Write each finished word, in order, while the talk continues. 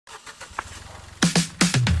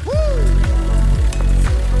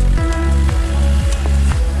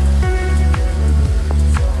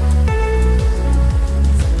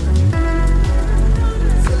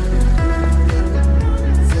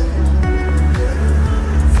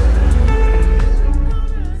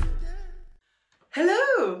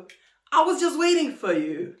for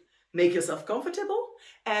you. Make yourself comfortable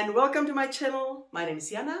and welcome to my channel. My name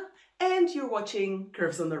is Jana and you're watching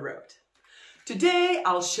Curves on the Road. Today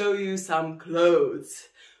I'll show you some clothes.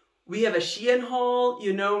 We have a SHEIN haul.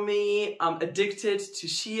 You know me, I'm addicted to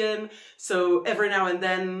SHEIN. So every now and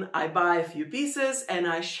then I buy a few pieces and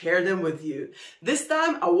I share them with you. This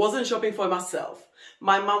time I wasn't shopping for myself.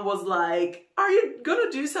 My mom was like, are you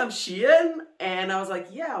gonna do some SHEIN? And I was like,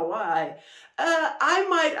 yeah, why? I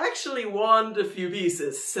might actually want a few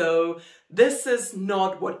pieces. So this is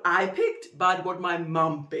not what I picked, but what my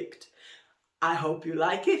mom picked. I hope you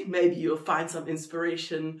like it. Maybe you'll find some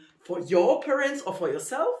inspiration for your parents or for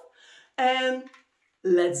yourself. And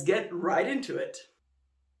let's get right into it.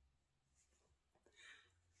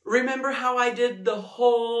 Remember how I did the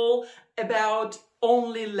haul about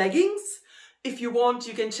only leggings? If you want,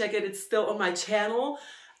 you can check it. It's still on my channel.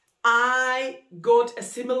 I got a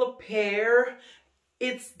similar pair.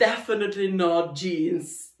 It's definitely not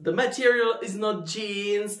jeans. The material is not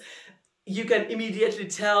jeans. You can immediately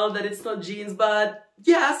tell that it's not jeans, but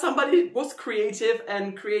yeah, somebody was creative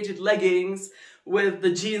and created leggings with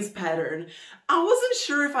the jeans pattern. I wasn't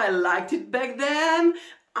sure if I liked it back then.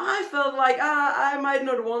 I felt like, I might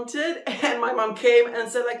not want it. And my mom came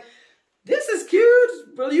and said like, this is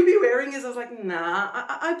cute. Will you be wearing this? I was like, nah,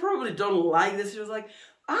 I probably don't like this. She was like,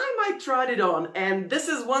 I might try it on. And this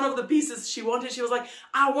is one of the pieces she wanted. She was like,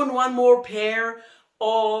 I want one more pair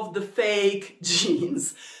of the fake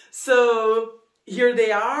jeans. So here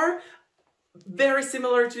they are. Very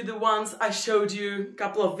similar to the ones I showed you a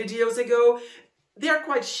couple of videos ago. They are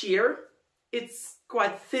quite sheer. It's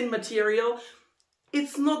quite thin material.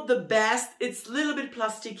 It's not the best. It's a little bit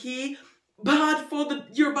plasticky. But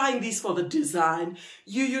you're buying these for the design.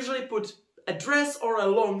 You usually put a dress or a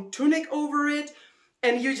long tunic over it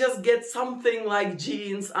and you just get something like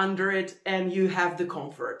jeans under it and you have the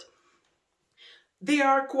comfort. They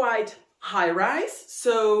are quite high-rise,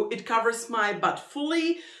 so it covers my butt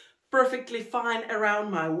fully, perfectly fine around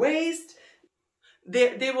my waist.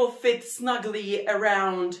 They will fit snugly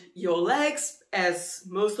around your legs, as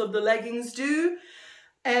most of the leggings do.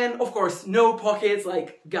 And of course, no pockets,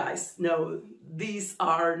 like guys, no, these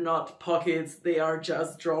are not pockets, they are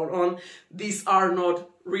just drawn on. These are not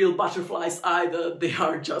real butterflies either, they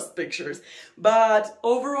are just pictures. But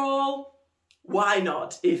overall, why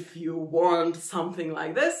not? If you want something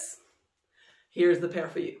like this, here's the pair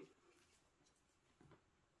for you.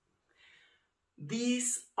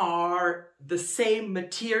 These are the same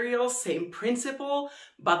material, same principle,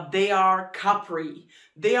 but they are capri.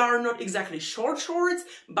 They are not exactly short shorts,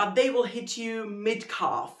 but they will hit you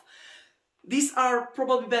mid-calf. These are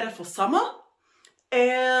probably better for summer.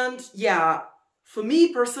 And yeah, for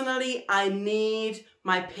me personally, I need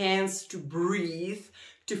my pants to breathe,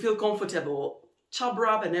 to feel comfortable. Chub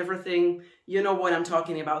wrap and everything, you know what I'm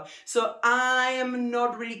talking about. So I am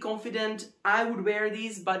not really confident I would wear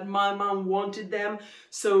these, but my mom wanted them,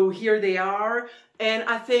 so here they are. And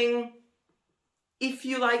I think if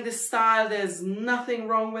you like this style, there's nothing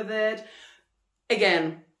wrong with it.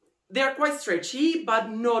 Again, they're quite stretchy,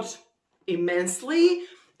 but not immensely,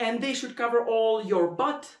 and they should cover all your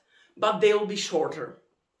butt, but they'll be shorter.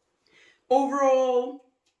 Overall,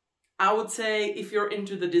 I would say if you're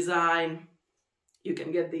into the design, you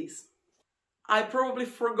can get these. I probably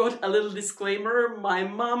forgot a little disclaimer. My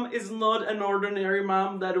mom is not an ordinary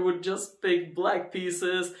mom that would just pick black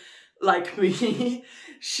pieces like me.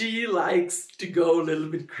 She likes to go a little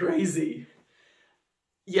bit crazy.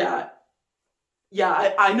 Yeah,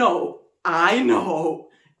 I know.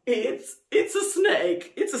 It's a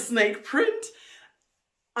snake. It's a snake print.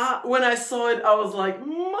 When I saw it, I was like,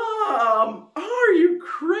 Mom, are you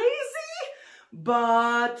crazy?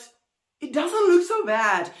 But it doesn't look so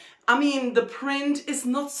bad. I mean, the print is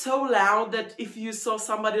not so loud that if you saw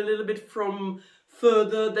somebody a little bit from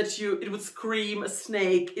further that it would scream a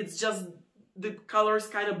snake. It's just the colors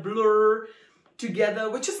kind of blur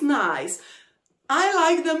together, which is nice. I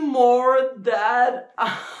like them more than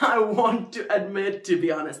I want to admit, to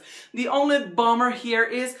be honest. The only bummer here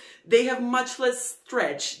is they have much less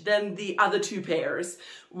stretch than the other two pairs,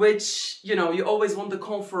 which, you know, you always want the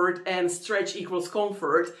comfort and stretch equals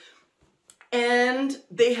comfort. And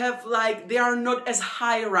they are not as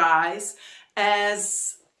high rise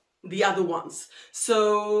as the other ones.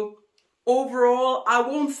 So overall, I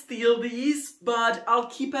won't steal these, but I'll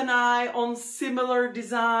keep an eye on similar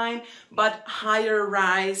design, but higher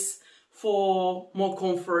rise for more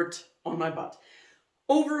comfort on my butt.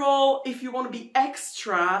 Overall, if you want to be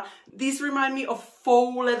extra, these remind me of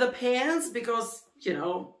faux leather pants because, you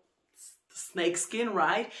know, snake skin,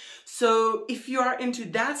 right? So if you are into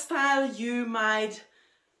that style, you might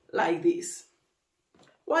like these.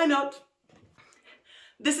 Why not?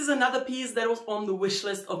 This is another piece that was on the wish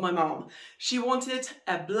list of my mom. She wanted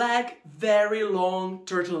a black, very long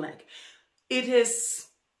turtleneck. It is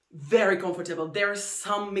very comfortable. There's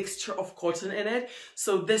some mixture of cotton in it.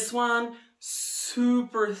 So this one,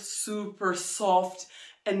 super, super soft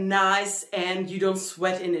and nice, and you don't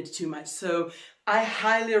sweat in it too much. So I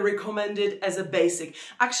highly recommend it as a basic.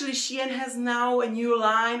 Actually, SHEIN has now a new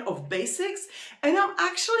line of basics, and I'm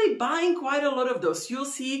actually buying quite a lot of those. You'll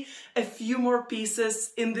see a few more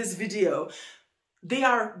pieces in this video. They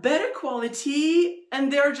are better quality,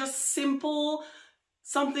 and they're just simple,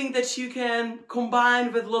 something that you can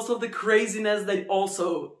combine with lots of the craziness that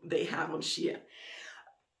also they have on SHEIN.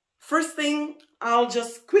 First thing, I'll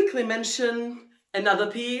just quickly mention another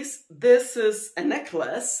piece. This is a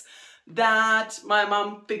necklace that my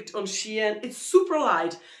mom picked on SHEIN. It's super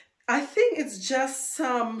light. I think it's just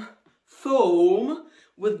some foam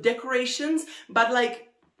with decorations, but like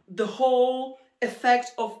the whole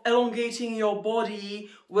effect of elongating your body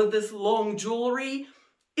with this long jewelry.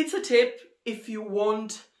 It's a tip if you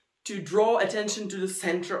want to draw attention to the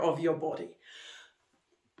center of your body.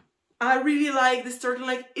 I really like this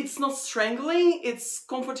turtleneck. It's not strangling, it's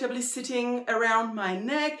comfortably sitting around my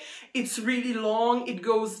neck. It's really long, it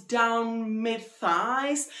goes down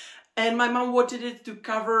mid-thighs. And my mom wanted it to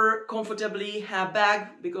cover comfortably her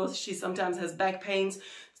back because she sometimes has back pains,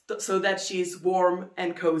 so that she's warm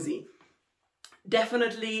and cozy.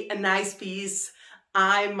 Definitely a nice piece.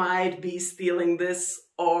 I might be stealing this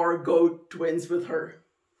or go twins with her.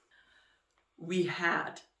 We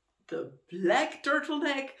had the black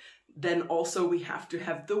turtleneck, then also we have to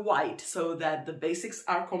have the white so that the basics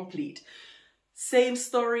are complete. Same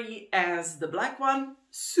story as the black one,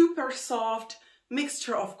 super soft,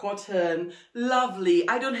 mixture of cotton, lovely.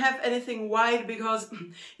 I don't have anything white because,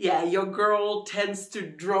 yeah, your girl tends to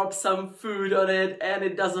drop some food on it and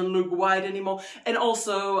it doesn't look white anymore. And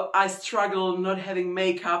also I struggle not having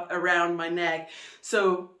makeup around my neck.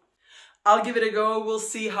 So I'll give it a go. We'll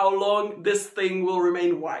see how long this thing will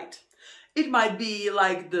remain white. It might be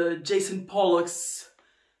like the Jason Pollock's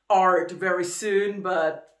art very soon,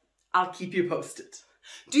 but I'll keep you posted.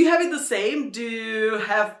 Do you have it the same? Do you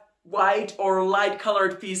have white or light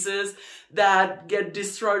colored pieces that get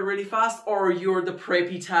destroyed really fast, or you're the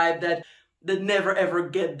preppy type that never ever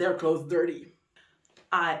get their clothes dirty?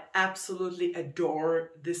 I absolutely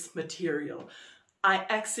adore this material. I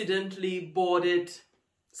accidentally bought it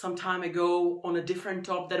some time ago on a different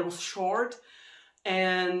top that was short,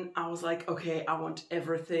 and I was like, okay, I want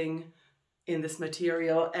everything in this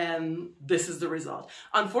material, and this is the result.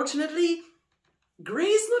 Unfortunately, gray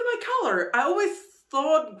is not my color. I always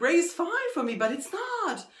thought gray is fine for me, but it's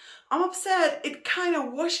not. I'm upset. It kind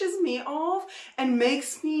of washes me off and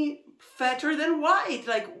makes me fatter than white.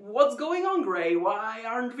 Like, what's going on, gray? Why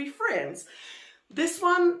aren't we friends? This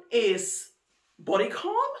one is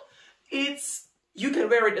bodycon. You can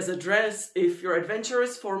wear it as a dress if you're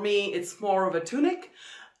adventurous. For me, it's more of a tunic.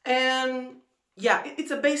 And yeah,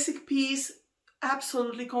 it's a basic piece,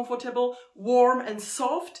 absolutely comfortable, warm and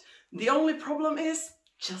soft. The only problem is,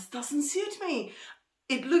 just doesn't suit me.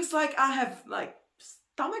 It looks like I have like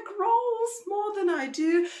stomach rolls more than I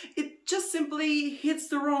do. It just simply hits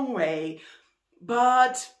the wrong way.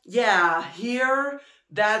 But yeah, here,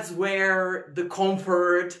 that's where the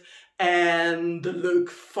comfort and the look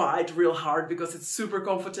fight real hard, because it's super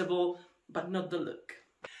comfortable, but not the look.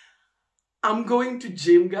 I'm going to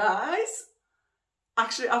gym, guys.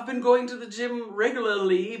 Actually, I've been going to the gym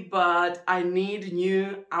regularly, but I need a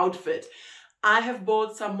new outfit. I have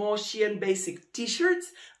bought some more SHEIN basic t-shirts.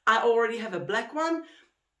 I already have a black one.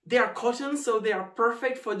 They are cotton, so they are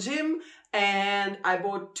perfect for gym. And I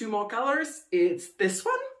bought two more colors. It's this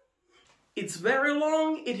one. It's very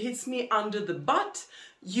long. It hits me under the butt.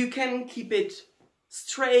 You can keep it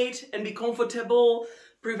straight and be comfortable,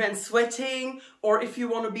 prevent sweating. Or if you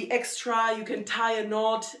want to be extra, you can tie a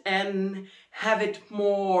knot and have it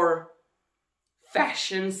more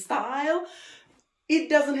fashion style. It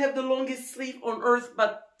doesn't have the longest sleeve on earth,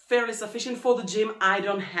 but fairly sufficient for the gym. I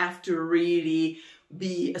don't have to really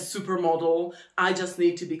be a supermodel. I just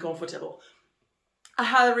need to be comfortable. I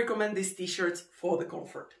highly recommend these t-shirts for the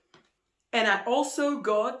comfort. And I also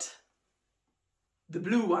got the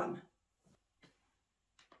blue one.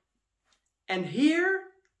 And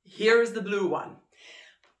here's the blue one.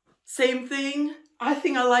 Same thing. I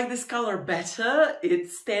think I like this color better. It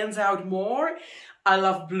stands out more. I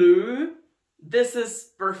love blue. This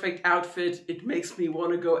is perfect outfit. It makes me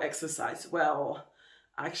want to go exercise. Well,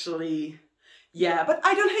 actually, yeah, but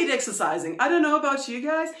I don't hate exercising. I don't know about you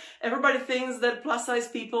guys. Everybody thinks that plus size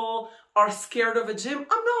people are scared of a gym.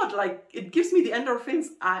 I'm not, like, it gives me the endorphins.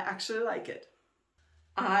 I actually like it.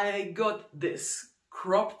 I got this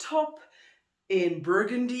crop top in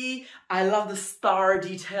burgundy. I love the star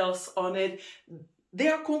details on it. They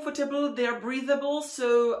are comfortable, they are breathable,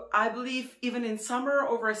 so I believe even in summer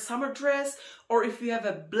over a summer dress, or if you have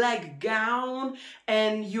a black gown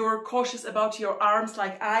and you're cautious about your arms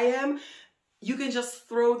like I am, you can just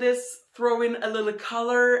throw in a little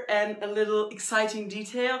color and a little exciting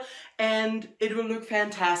detail, and it will look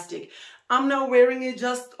fantastic. I'm now wearing it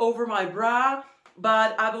just over my bra,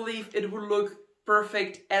 but I believe it will look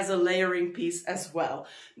perfect as a layering piece as well.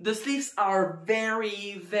 The sleeves are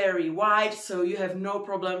very, very wide, so you have no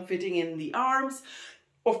problem fitting in the arms.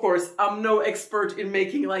 Of course, I'm no expert in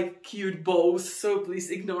making like cute bows, so please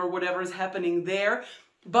ignore whatever is happening there,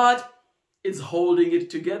 but it's holding it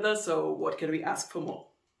together, so what can we ask for more?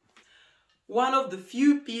 One of the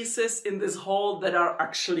few pieces in this haul that are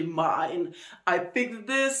actually mine. I picked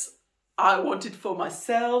this, I want it for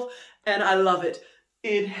myself, and I love it.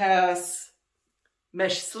 It has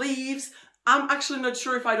mesh sleeves. I'm actually not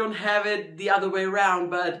sure if I don't have it the other way around,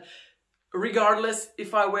 but regardless,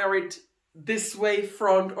 if I wear it this way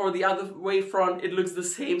front or the other way front, it looks the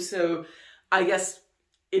same, so I guess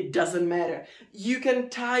it doesn't matter. You can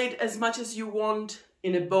tie it as much as you want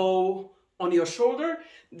in a bow on your shoulder.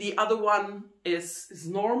 The other one is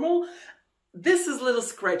normal. This is a little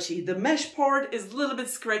scratchy. The mesh part is a little bit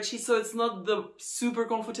scratchy, so it's not the super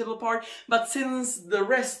comfortable part, but since the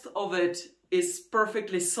rest of it is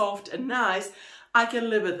perfectly soft and nice, I can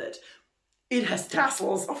live with it. It has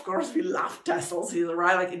tassels, of course, we love tassels here,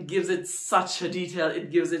 right? Like, it gives it such a detail,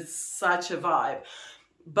 it gives it such a vibe.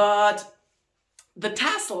 But the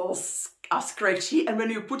tassels are scratchy, and when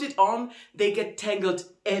you put it on, they get tangled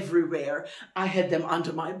everywhere. I had them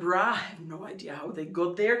under my bra, I have no idea how they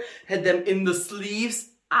got there, had them in the sleeves,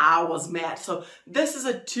 I was mad. So this is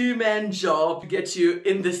a two-man job to get you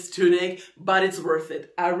in this tunic, but it's worth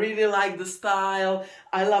it. I really like the style.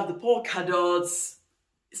 I love the polka dots.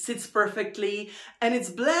 It sits perfectly, and it's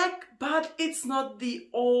black, but it's not the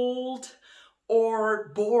old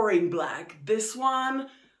or boring black. This one's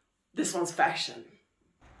fashion.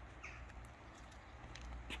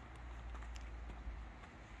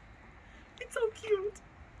 It's so cute.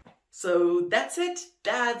 So that's it.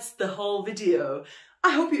 That's the whole video.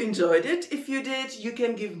 I hope you enjoyed it. If you did, you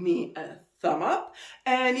can give me a thumb up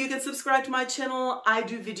and you can subscribe to my channel. I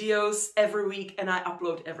do videos every week and I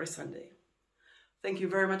upload every Sunday. Thank you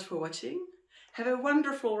very much for watching. Have a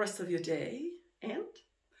wonderful rest of your day and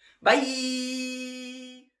bye!